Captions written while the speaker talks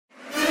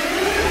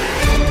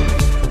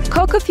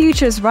Cocoa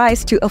futures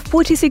rise to a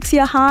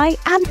 46-year high,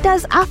 and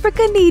does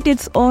Africa need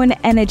its own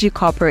energy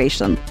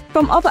corporation?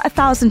 From over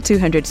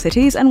 1,200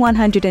 cities and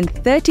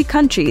 130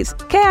 countries,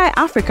 KI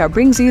Africa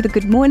brings you the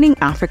Good Morning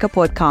Africa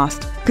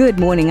podcast. Good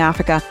morning,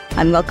 Africa,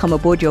 and welcome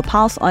aboard your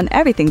pulse on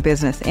everything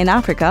business in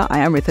Africa. I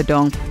am Ritha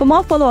Dong. For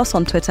more, follow us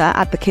on Twitter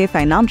at the K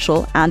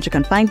Financial, and you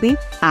can find me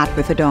at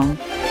Ritha Dong.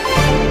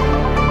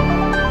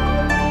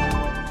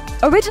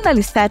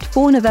 Originally set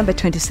for November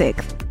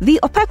 26th, the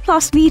OPEC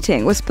Plus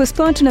meeting was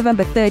postponed to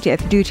November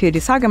 30th due to a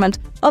disagreement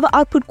over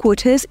output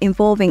quotas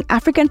involving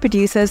African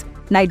producers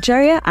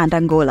Nigeria and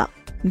Angola.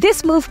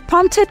 This move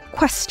prompted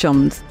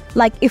questions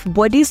like if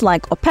bodies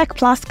like OPEC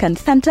Plus can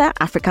center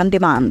African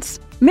demands.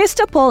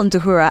 Mr. Paul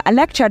Nduhura, a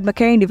lecturer at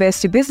Makerere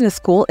University Business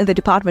School in the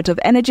Department of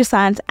Energy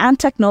Science and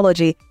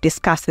Technology,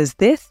 discusses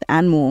this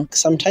and more.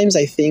 Sometimes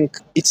I think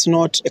it's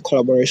not a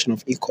collaboration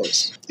of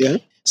equals.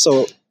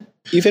 So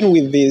even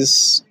with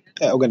these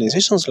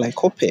organizations like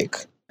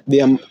OPEC,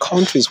 there are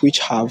countries which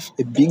have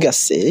a bigger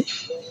say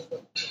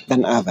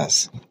than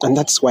others. And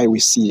that's why we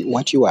see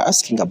what you are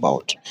asking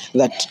about,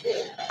 that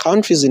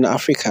countries in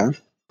Africa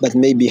that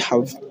maybe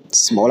have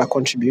smaller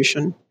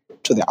contribution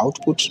to the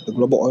output, the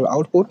global oil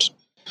output,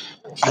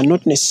 are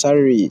not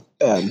necessarily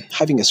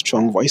having a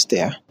strong voice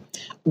there,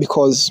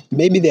 because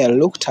maybe they are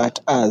looked at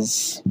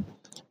as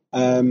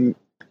negligible,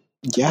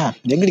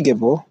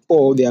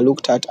 or they are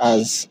looked at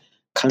as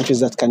countries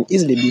that can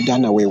easily be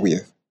done away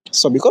with.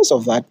 So because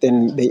of that,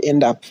 then they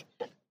end up,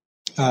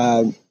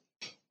 having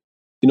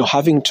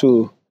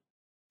to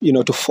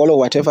follow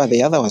whatever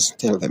the others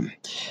tell them.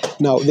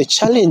 Now, the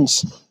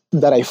challenge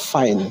that I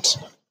find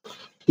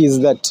is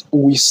that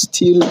we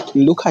still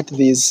look at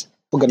these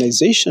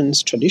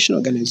organizations, traditional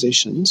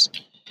organizations,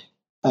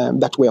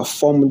 that were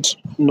formed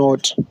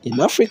not in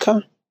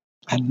Africa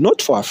and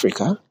not for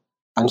Africa,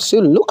 and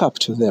still look up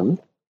to them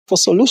for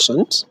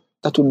solutions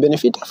that would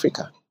benefit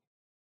Africa.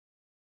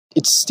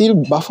 It still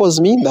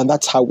baffles me that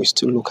that's how we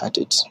still look at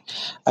it.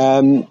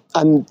 And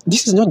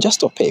this is not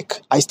just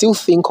OPEC. I still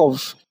think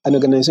of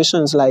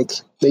organizations like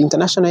the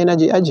International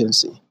Energy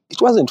Agency.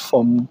 It wasn't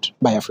formed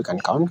by African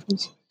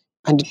countries.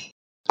 And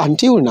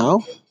until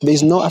now, there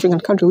is no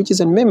African country which is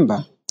a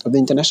member of the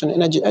International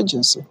Energy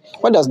Agency.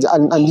 And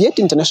yet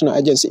the International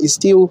Agency is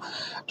still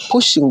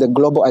pushing the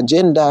global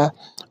agenda,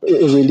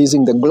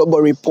 releasing the global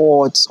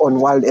reports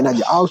on world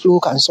energy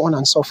outlook, and so on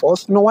and so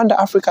forth. No wonder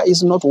Africa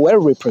is not well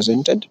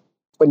represented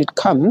when it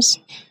comes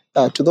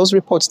to those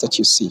reports that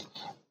you see.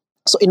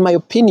 So in my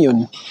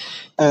opinion,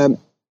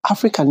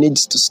 Africa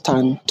needs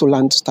to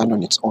learn to stand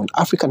on its own.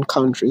 African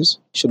countries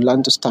should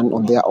learn to stand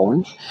on their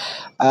own,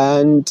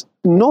 and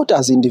not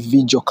as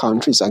individual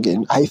countries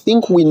again. I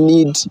think we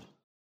need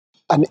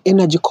an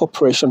energy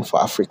corporation for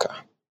Africa.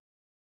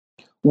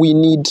 We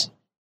need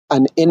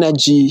an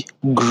energy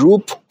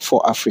group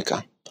for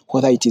Africa,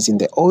 whether it is in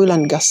the oil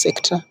and gas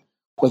sector,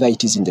 whether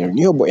it is in the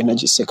renewable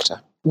energy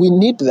sector. We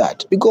need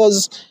that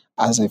because,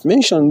 as I've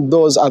mentioned,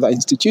 those other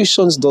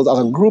institutions, those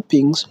other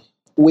groupings,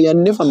 we are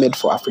never made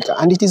for Africa.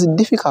 And it is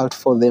difficult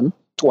for them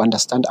to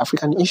understand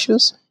African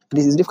issues. And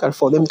it is difficult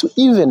for them to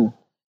even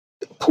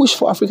push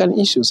for African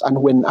issues.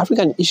 And when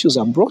African issues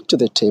are brought to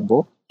the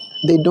table,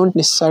 they don't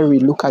necessarily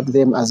look at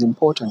them as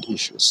important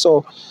issues.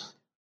 So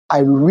I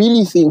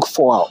really think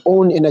for our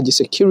own energy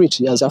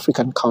security as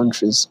African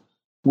countries,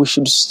 we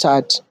should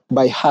start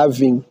by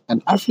having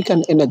an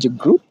African energy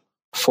group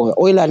for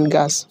oil and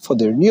gas, for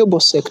the renewable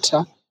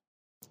sector,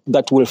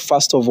 that will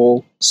first of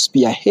all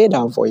spearhead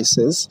our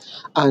voices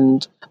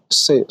and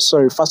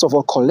first of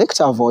all collect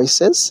our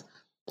voices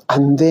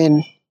and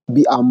then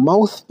be our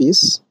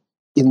mouthpiece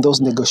in those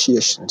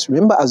negotiations.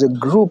 Remember, as a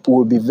group, we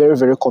will be very,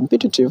 very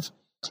competitive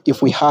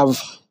if we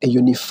have a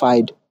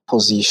unified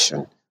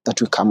position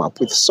that we come up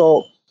with.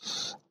 So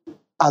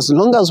as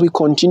long as we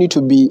continue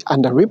to be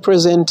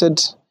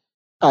underrepresented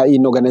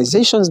in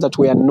organizations that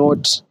we are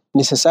not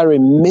necessarily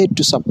made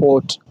to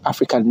support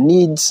African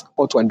needs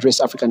or to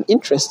address African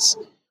interests,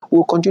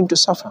 we'll continue to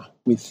suffer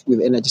with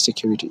energy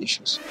security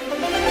issues.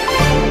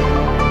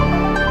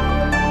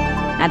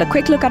 And a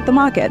quick look at the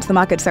markets. The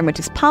market segment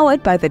is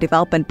powered by the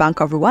Development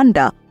Bank of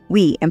Rwanda.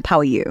 We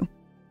empower you.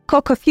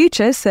 Cocoa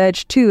futures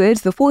surged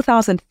towards the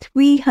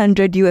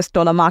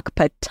 $4,300 mark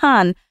per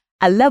tonne,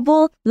 a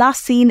level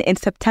last seen in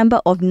September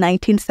of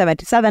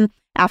 1977,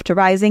 after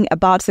rising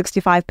about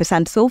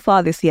 65% so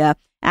far this year,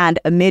 and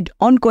amid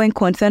ongoing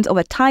concerns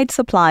over tight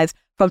supplies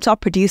from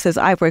top producers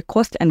Ivory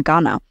Coast and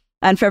Ghana.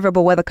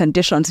 Unfavorable weather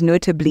conditions,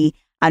 notably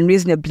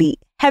unreasonably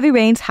heavy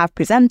rains, have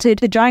presented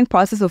the drying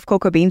process of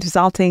cocoa beans,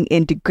 resulting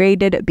in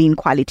degraded bean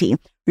quality.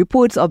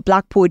 Reports of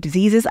black pod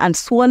diseases and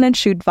swollen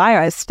shoot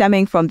virus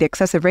stemming from the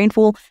excessive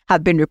rainfall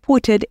have been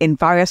reported in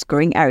various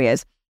growing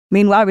areas.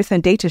 Meanwhile,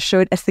 recent data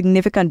showed a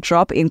significant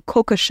drop in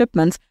cocoa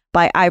shipments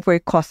by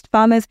Ivory Coast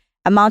farmers,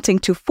 amounting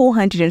to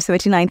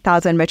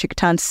 479,000 metric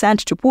tons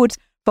sent to ports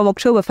from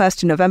October 1st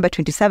to November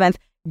 27th,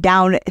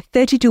 down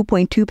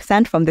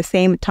 32.2% from the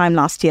same time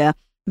last year.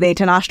 The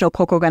International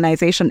Cocoa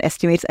Organization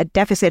estimates a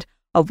deficit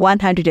of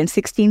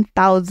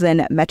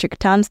 116,000 metric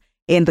tons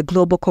in the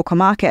global cocoa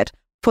market.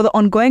 For the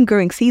ongoing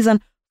growing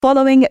season,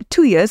 following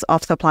 2 years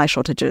of supply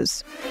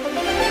shortages.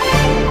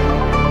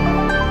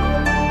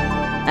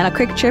 And a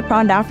quick trip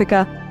around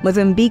Africa,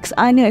 Mozambique's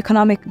annual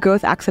economic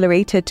growth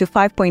accelerated to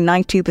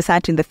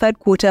 5.92% in the third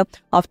quarter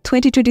of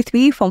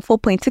 2023 from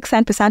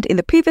 4.69% in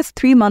the previous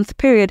 3-month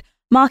period,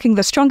 marking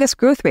the strongest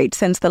growth rate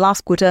since the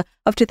last quarter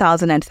of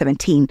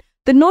 2017.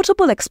 The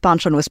notable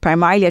expansion was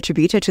primarily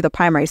attributed to the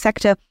primary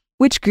sector,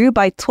 which grew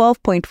by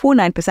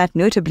 12.49%,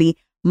 notably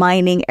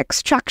mining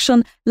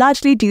extraction,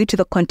 largely due to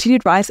the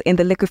continued rise in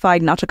the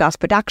liquefied natural gas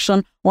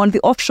production on the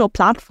offshore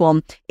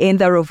platform in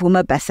the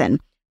Rovuma Basin.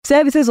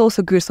 Services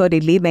also grew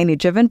solidly, mainly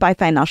driven by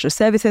financial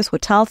services,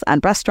 hotels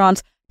and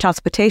restaurants,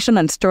 transportation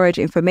and storage,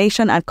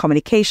 information and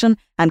communication,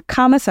 and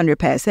commerce and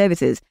repair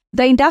services.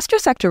 The industrial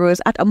sector rose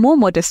at a more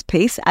modest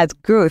pace as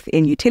growth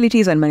in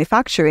utilities and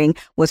manufacturing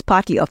was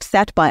partly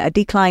offset by a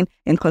decline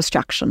in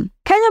construction.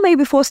 Kenya may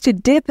be forced to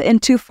dip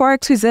into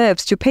forex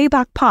reserves to pay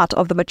back part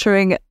of the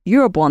maturing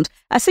Eurobond,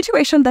 a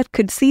situation that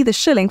could see the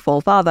shilling fall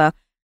further.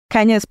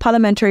 Kenya's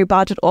Parliamentary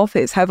Budget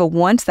Office, however,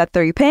 warns that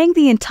repaying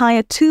the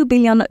entire $2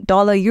 billion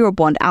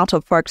Eurobond out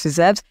of forex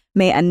reserves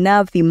may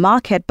unnerve the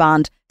market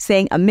band,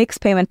 saying a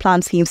mixed payment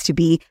plan seems to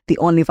be the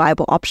only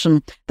viable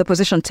option. The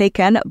position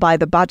taken by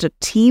the budget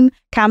team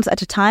comes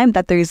at a time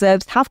that the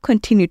reserves have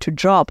continued to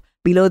drop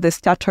below the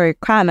statutory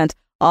requirement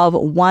of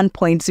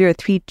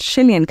 1.03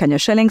 trillion Kenya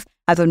shillings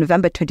as of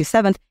November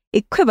 27th,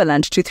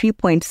 equivalent to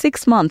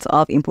 3.6 months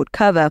of import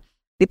cover.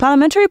 The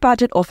Parliamentary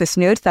Budget Office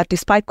notes that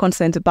despite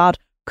concerns about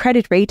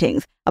credit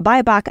ratings, a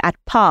buyback at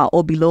par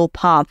or below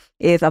par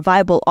is a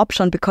viable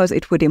option because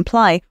it would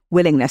imply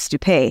willingness to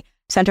pay.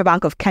 Central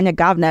Bank of Kenya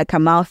Governor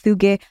Kamau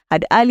Thuge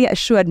had earlier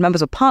assured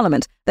members of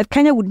parliament that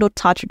Kenya would not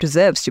touch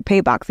reserves to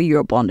pay back the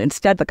Eurobond.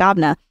 Instead, the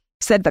governor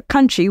said the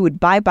country would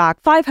buy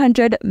back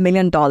 $500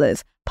 million.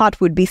 Part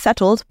would be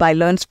settled by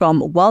loans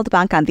from World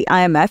Bank and the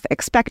IMF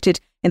expected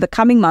in the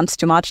coming months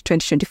to March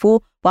 2024,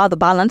 while the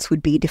balance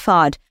would be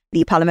deferred.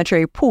 The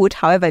parliamentary report,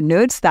 however,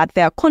 notes that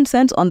there are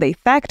concerns on the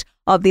effect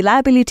of the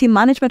liability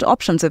management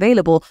options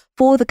available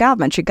for the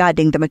government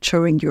regarding the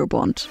maturing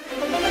Eurobond.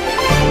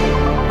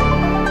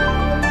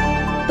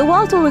 The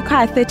world will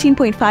require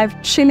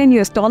 $13.5 trillion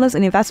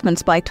in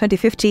investments by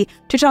 2050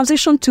 to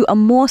transition to a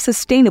more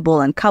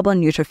sustainable and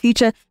carbon-neutral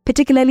future,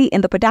 particularly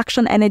in the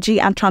production, energy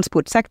and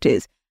transport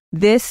sectors.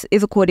 This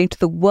is according to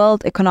the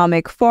World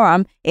Economic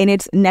Forum in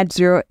its Net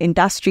Zero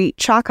Industry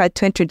Tracker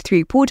 2023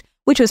 report,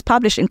 which was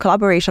published in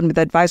collaboration with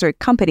the advisory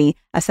company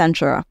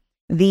Accenture.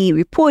 The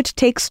report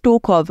takes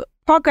stock of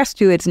progress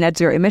towards net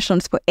zero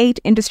emissions for 8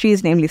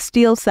 industries, namely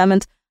steel,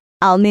 cement,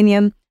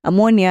 aluminium,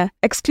 ammonia,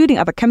 excluding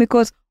other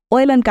chemicals,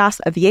 oil and gas,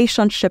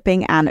 aviation,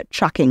 shipping and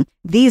trucking.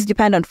 These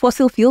depend on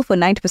fossil fuel for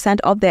 90%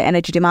 of their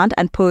energy demand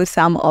and pose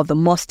some of the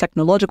most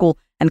technological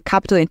and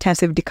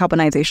capital-intensive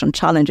decarbonization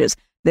challenges.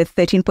 The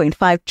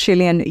 $13.5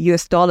 trillion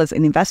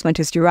in investment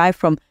is derived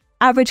from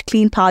average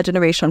clean power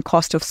generation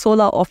cost of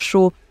solar,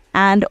 offshore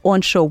and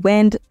onshore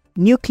wind,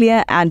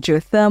 nuclear and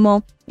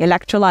geothermal,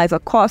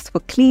 electrolyzer costs for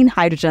clean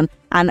hydrogen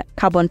and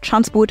carbon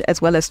transport,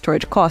 as well as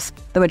storage costs.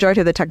 The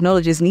majority of the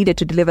technologies needed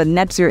to deliver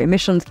net zero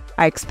emissions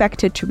are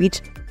expected to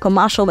reach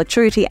commercial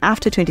maturity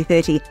after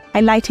 2030,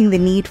 highlighting the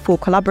need for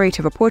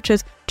collaborative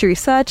approaches to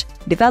research,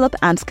 develop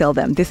and scale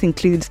them. This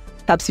includes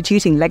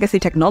substituting legacy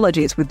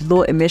technologies with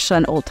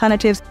low-emission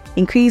alternatives,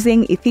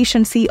 increasing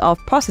efficiency of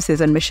processes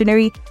and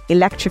machinery,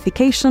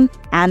 electrification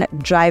and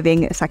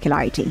driving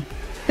circularity.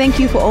 Thank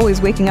you for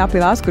always waking up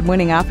with us. Good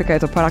Morning Africa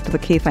is a product of the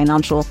K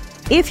Financial.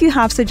 If you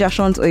have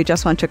suggestions or you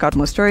just want to check out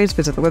more stories,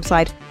 visit the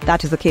website.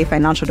 That is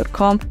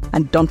thekfinancial.com.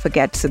 And don't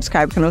forget to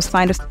subscribe. You can also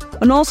find us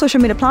on all social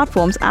media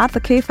platforms at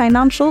the K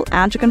Financial,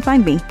 and you can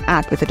find me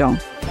at With a Dong.